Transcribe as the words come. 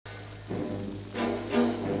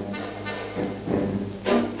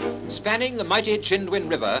Spanning the mighty Chindwin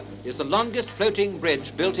River is the longest floating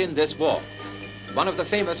bridge built in this war, one of the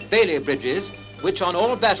famous Bailey bridges, which on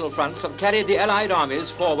all battlefronts have carried the Allied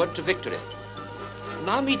armies forward to victory.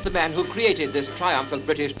 Now meet the man who created this triumph of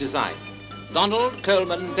British design, Donald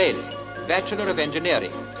Colman Bailey, Bachelor of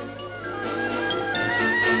Engineering.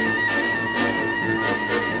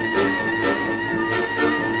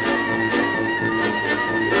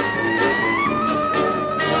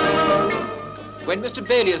 When Mr.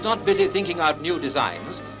 Bailey is not busy thinking out new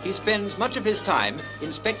designs, he spends much of his time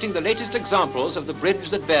inspecting the latest examples of the bridge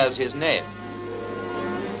that bears his name.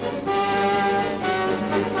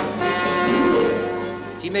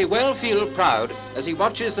 He may well feel proud as he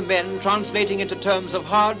watches the men translating into terms of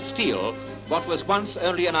hard steel what was once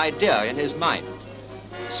only an idea in his mind.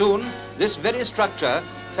 Soon, this very structure,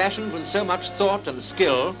 fashioned with so much thought and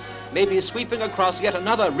skill, may be sweeping across yet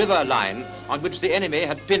another river line on which the enemy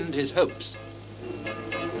had pinned his hopes.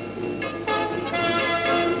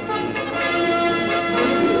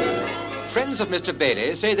 Friends of Mr.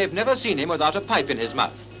 Bailey say they've never seen him without a pipe in his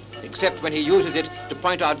mouth, except when he uses it to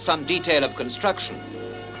point out some detail of construction.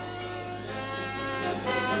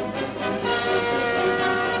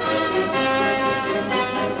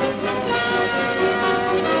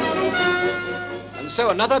 And so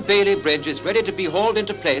another Bailey bridge is ready to be hauled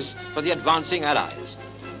into place for the advancing Allies.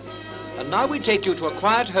 And now we take you to a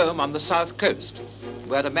quiet home on the south coast,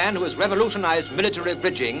 where the man who has revolutionized military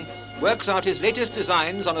bridging works out his latest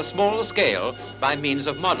designs on a small scale by means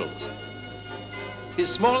of models. His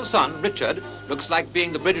small son, Richard, looks like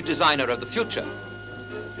being the bridge designer of the future.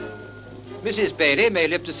 Mrs. Bailey may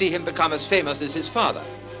live to see him become as famous as his father.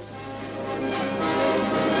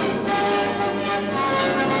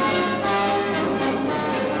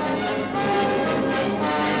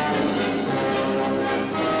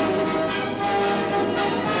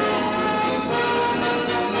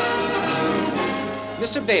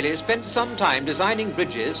 Mr. Bailey spent some time designing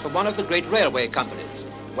bridges for one of the great railway companies,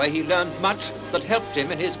 where he learned much that helped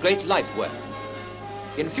him in his great life work.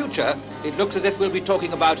 In future, it looks as if we'll be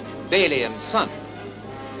talking about Bailey and Son.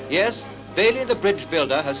 Yes, Bailey the bridge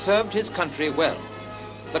builder has served his country well,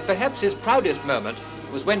 but perhaps his proudest moment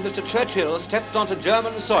was when Mr. Churchill stepped onto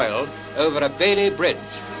German soil over a Bailey bridge.